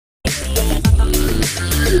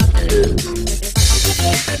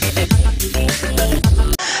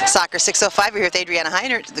Soccer 605, we're here with Adrianna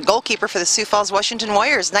Heinert, the goalkeeper for the Sioux Falls Washington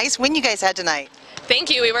Warriors. Nice win you guys had tonight. Thank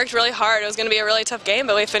you. We worked really hard. It was going to be a really tough game,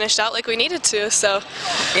 but we finished out like we needed to, so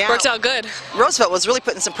yeah. Worked out good. Roosevelt was really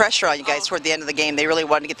putting some pressure on you guys toward the end of the game. They really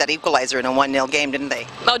wanted to get that equalizer in a 1-0 game, didn't they?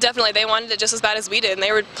 Oh, definitely. They wanted it just as bad as we did, and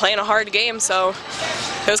they were playing a hard game, so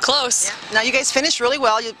it was close. Yeah. Now, you guys finished really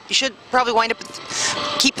well. You should probably wind up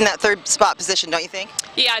keeping that third spot position, don't you think?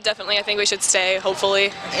 Yeah, definitely. I think we should stay,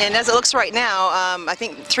 hopefully. And as it looks right now, I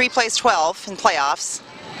think 3 plays 12 in playoffs,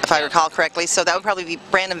 if I recall correctly, so that would probably be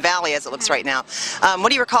Brandon Valley as it looks right now. What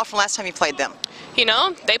do you recall from last time you played them? You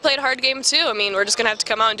know, they played a hard game too. I mean, we're just going to have to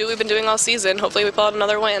come out and do what we've been doing all season. Hopefully we pull out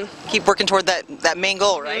another win. Keep working toward that main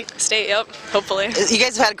goal, right? Stay, yep, hopefully. You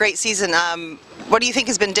guys have had a great season. What do you think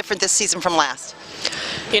has been different this season from last?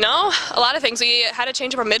 You know, a lot of things. We had to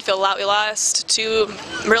change up our midfield a lot. We lost 2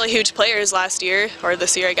 really huge players last year, or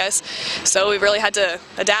this year I guess, so we really had to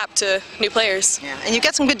adapt to new players. Yeah, and you've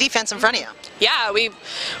got some good defense in front of you. Yeah, we've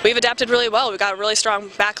adapted really well. We've got a really strong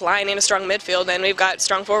back line and a strong midfield, and we've got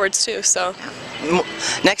strong forwards too. So yeah.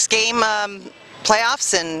 Next game,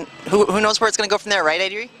 playoffs, and who knows where it's going to go from there, right,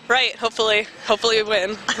 Adri? Right, hopefully we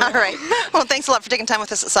win. All right. Well, thanks a lot for taking time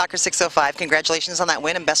with us at Soccer 605. Congratulations on that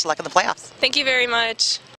win, and best of luck in the playoffs. Thank you very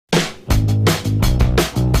much.